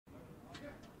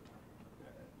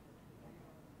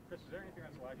Chris, is there anything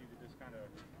that's allowed you to just kind of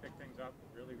pick things up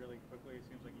really, really quickly? It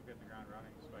seems like you've hit the ground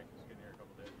running despite just getting here a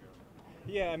couple days ago.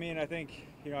 Yeah, I mean, I think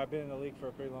I've been in the league for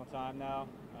a pretty long time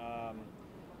now,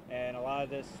 and a lot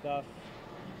of this stuff,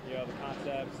 the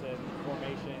concepts and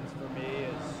formations for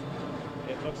me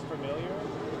it looks familiar.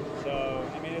 So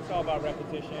I mean, it's all about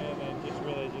repetition and just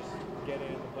really just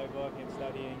getting in the playbook and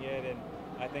studying it. And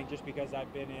I think just because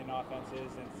I've been in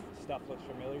offenses and stuff looks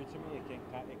familiar to me,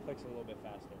 it clicks a little bit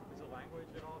faster. Is the language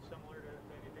at all similar to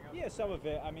anything else? Yeah, some of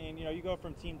it. I mean, you go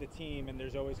from team to team, and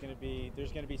there's always going to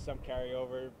be some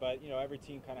carryover. But every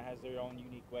team kind of has their own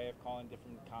unique way of calling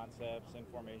different concepts and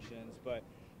formations. But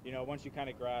once you kind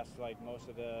of grasp like most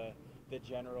of the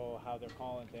general how they're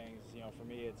calling things, for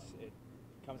me it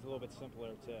comes a little bit simpler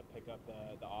to pick up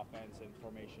the offense and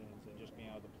formations and just being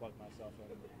able to plug myself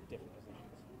in different positions.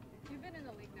 You've been in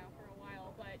the league now for a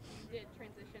while, but you did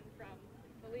transition from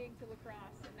the league to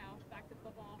lacrosse and now back to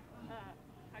football.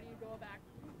 How do you go about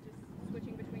just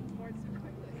switching between sports super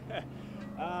quickly?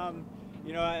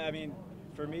 I mean,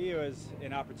 for me, it was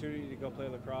an opportunity to go play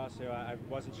lacrosse. I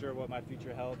wasn't sure what my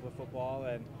future held with football,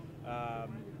 and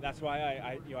that's why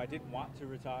I didn't want to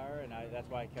retire, and that's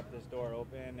why I kept this door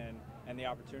open, and the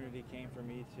opportunity came for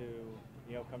me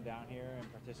to come down here and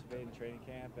participate in training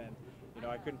camp, and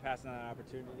I couldn't pass on that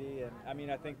opportunity. And I mean,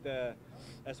 I think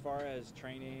as far as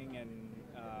training and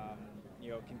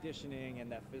conditioning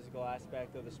and that physical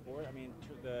aspect of the sport, I mean,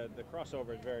 the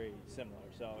crossover is very similar.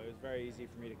 So it was very easy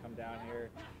for me to come down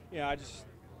here. I just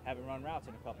haven't run routes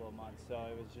in a couple of months, so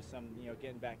it was just some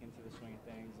getting back into the swing of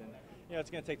things. And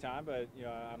it's going to take time, but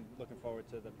I'm looking forward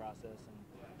to the process,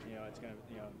 and it's going to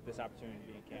this opportunity to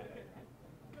be in camp.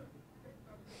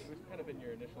 What's kind of been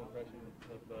your initial impression of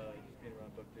just being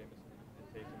around both Jameson and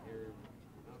Taysom here?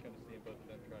 Just kind of seeing both of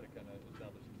them try to kind of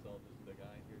establish themselves as the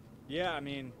guy here. Yeah, I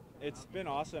mean, it's been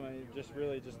awesome. I mean, just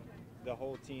really just the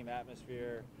whole team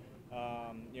atmosphere.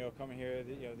 Coming here,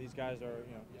 these guys are,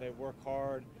 they work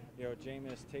hard.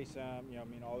 Jameis, Taysom, I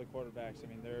mean, all the quarterbacks. I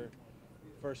mean, they're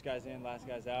first guys in, last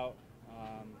guys out.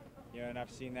 And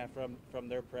I've seen that from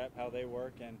their prep, how they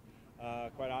work, and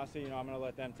quite honestly, I'm going to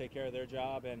let them take care of their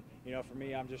job. And for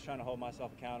me, I'm just trying to hold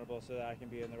myself accountable so that I can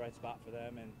be in the right spot for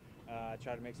them and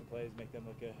try to make some plays, make them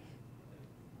look good.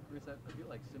 Chris, I feel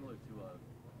like similar to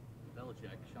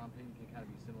Belichick, Sean Payton can kind of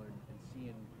be similar in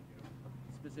seeing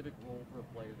a specific role for a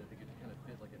player that they could kind of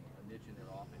fit like a niche in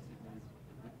their offense.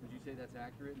 Would you say that's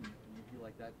accurate, and you feel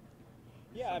like that?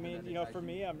 Yeah, I mean, for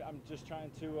me, I'm just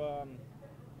trying to,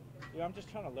 I'm just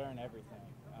trying to learn everything.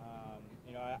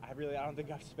 I don't think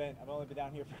I've only been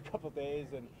down here for a couple of days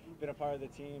and been a part of the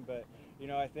team, but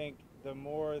I think the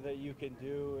more that you can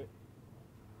do,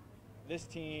 this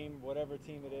team, whatever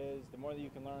team it is, the more that you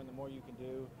can learn, the more you can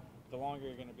do, the longer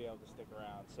you're going to be able to stick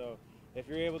around. So if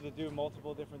you're able to do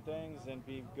multiple different things and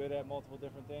be good at multiple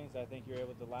different things, I think you're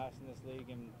able to last in this league,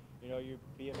 and you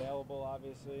be available.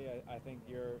 Obviously, I think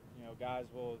your guys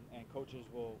will and coaches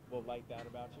will like that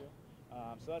about you.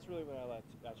 So that's really what I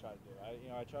try to do.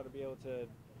 I try to be able to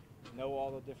know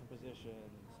all the different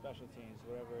positions, special teams,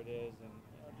 whatever it is, and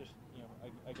just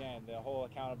again, the whole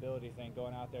accountability thing,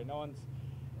 going out there. No one's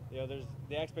there's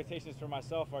the expectations for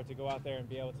myself are to go out there and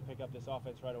be able to pick up this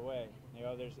offense right away.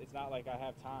 It's not like I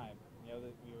have time.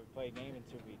 We would play a game in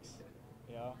 2 weeks.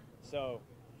 So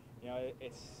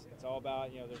it's all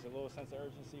about there's a little sense of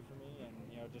urgency for me, and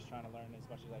just trying to learn as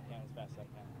much as I can, as fast as I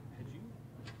can. Had you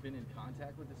been in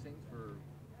contact with the Saints for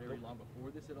very long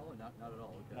before this at all, or not at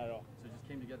all? Okay. Not at all. So it just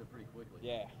came together pretty quickly.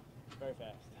 Yeah, very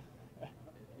fast.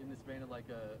 In the span of like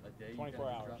a day, 24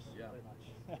 hours, yeah, pretty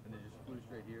much. And then just flew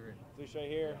straight here. Flew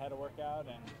straight here, had a workout,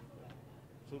 and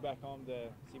flew back home to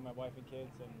see my wife and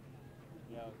kids, and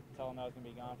tell them I was going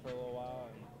to be gone for a little while,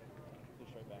 and flew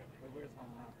straight back. Where's home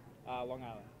now? Long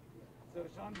Island. So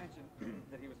Sean mentioned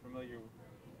that he was familiar,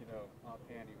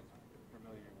 offhand, he was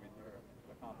familiar with your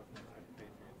accomplishments with the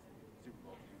Patriots, Super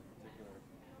Bowl team in particular.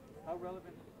 How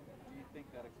relevant do you think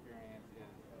that experience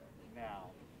is now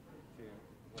to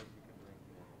what you can bring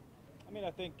here? I mean,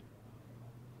 I think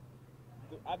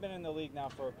I've been in the league now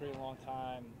for a pretty long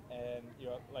time, and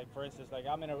like for instance, like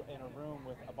I'm in a room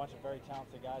with a bunch of very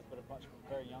talented guys, but a bunch of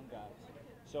very young guys.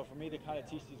 So for me to kind of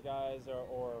teach these guys,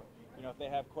 or if they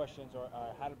have questions, or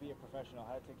how to be a professional,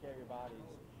 how to take care of your bodies,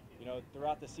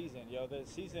 throughout the season. The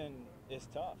season is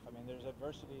tough. I mean, there's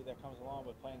adversity that comes along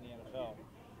with playing the NFL,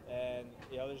 and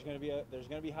there's going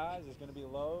to be highs, there's going to be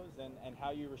lows, and how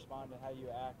you respond and how you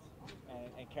act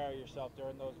and carry yourself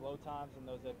during those low times and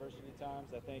those adversity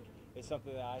times, I think is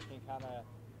something that I can kind of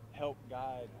help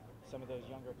guide some of those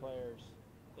younger players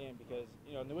in, because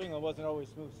New England wasn't always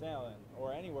smooth sailing,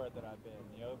 or anywhere that I've been.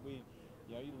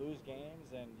 you know, you lose games,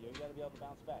 and you got to be able to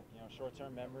bounce back. You know,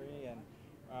 short-term memory, and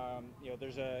you know,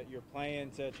 you're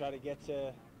playing to try to get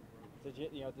to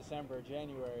you know, December,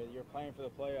 January. You're playing for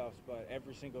the playoffs, but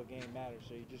every single game matters.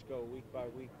 So you just go week by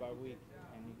week by week,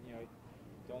 and you know,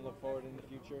 don't look forward in the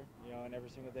future. You know, and every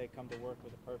single day come to work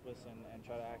with a purpose and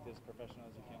try to act as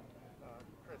professional as you can.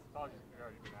 Chris, apologies if you've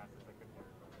already been asked this. I couldn't hear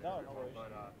it. No worries.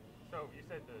 But so you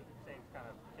said the Saints kind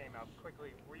of came out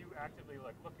quickly. Were you actively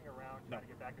like looking around trying to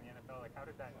get back in the NFL? Like, how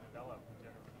did that develop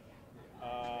generally?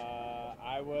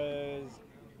 I was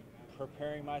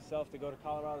preparing myself to go to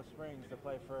Colorado Springs to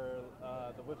play for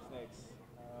the Whipsnakes.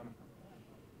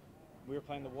 We were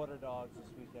playing the Water Dogs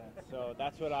this weekend, so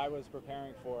that's what I was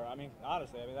preparing for. I mean,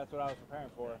 honestly, that's what I was preparing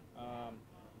for.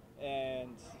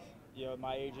 And you know,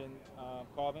 my agent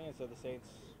called me and said the Saints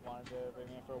wanted to bring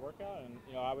me in for a workout, and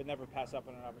you know, I would never pass up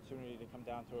on an opportunity to come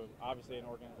down to obviously an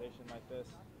organization like this,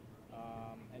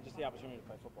 and just the opportunity to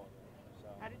play football. So.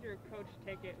 How did your coach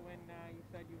take it when you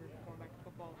said you were going back to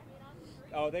football?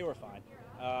 Oh, they were fine.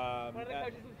 One of the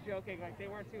coaches was joking, like they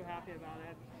weren't too happy about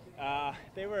it.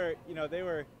 They were, you know,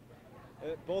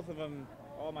 both of them,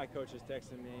 all my coaches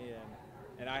texted me,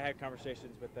 and I had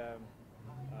conversations with them.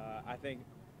 I think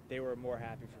they were more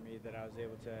happy for me that I was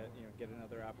able to, you know, get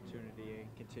another opportunity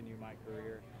and continue my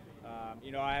career.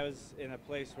 You know, I was in a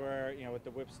place where, you know, with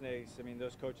the Whipsnakes, I mean,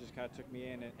 those coaches kind of took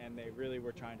me in, and they really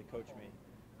were trying to coach me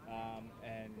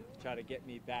and try to get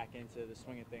me back into the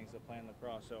swing of things of playing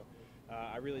lacrosse. So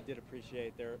I really did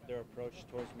appreciate their approach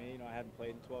towards me. You know, I hadn't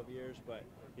played in 12 years, but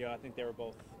you know, I think they were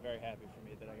both very happy for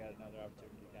me that I got another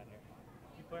opportunity down here.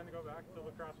 Do you plan to go back to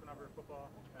lacrosse whenever football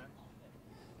ends?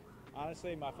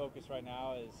 Honestly, my focus right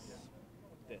now is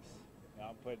this. You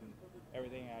know, I'm putting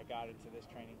everything I got into this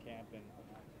training camp, and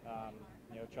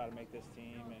you know, try to make this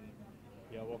team, and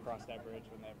you know, we'll cross that bridge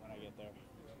when I get there.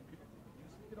 Could you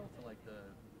speak at all to like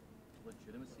the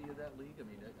legitimacy of that league? I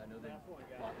mean, I know they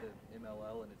bought the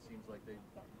MLL, and it seems like they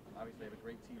obviously have a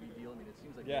great TV deal. I mean, it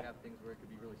seems like they have things where it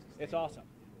could be really sustainable. It's awesome.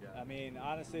 Yeah. I mean,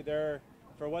 honestly,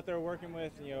 for what they're working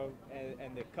with, you know,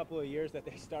 and the couple of years that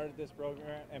they started this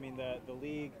program, I mean, the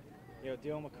league, you know,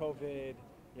 dealing with COVID,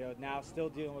 you know, now still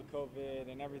dealing with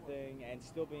COVID and everything, and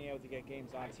still being able to get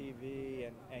games on TV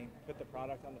and put the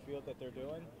product on the field that they're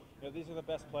doing. You know, these are the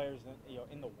best players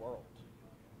in the world.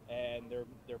 And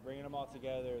they're bringing them all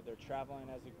together. They're traveling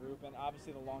as a group, and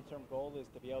obviously the long-term goal is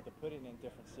to be able to put it in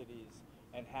different cities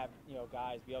and have, you know,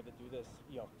 guys be able to do this,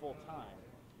 you know, full time.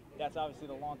 That's obviously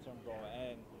the long-term goal,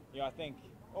 and you know, I think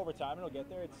over time it'll get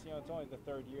there. It's, you know, it's only the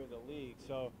third year of the league,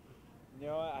 so you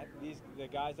know, the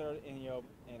guys that are in, you know,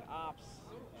 in ops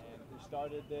and who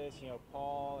started this, you know,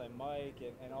 Paul and Mike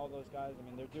and all those guys. I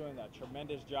mean, they're doing a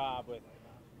tremendous job with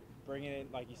bringing in,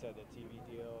 like you said, the TV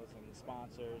deals and the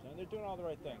sponsors, and they're doing all the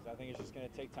right things. I think it's just going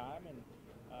to take time, and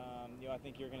you know, I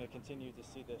think you're going to continue to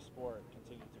see this sport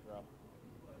continue to grow.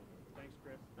 Thanks,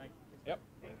 Chris. Thank you. Yep.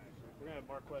 We're going to have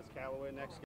Marquez Callaway next.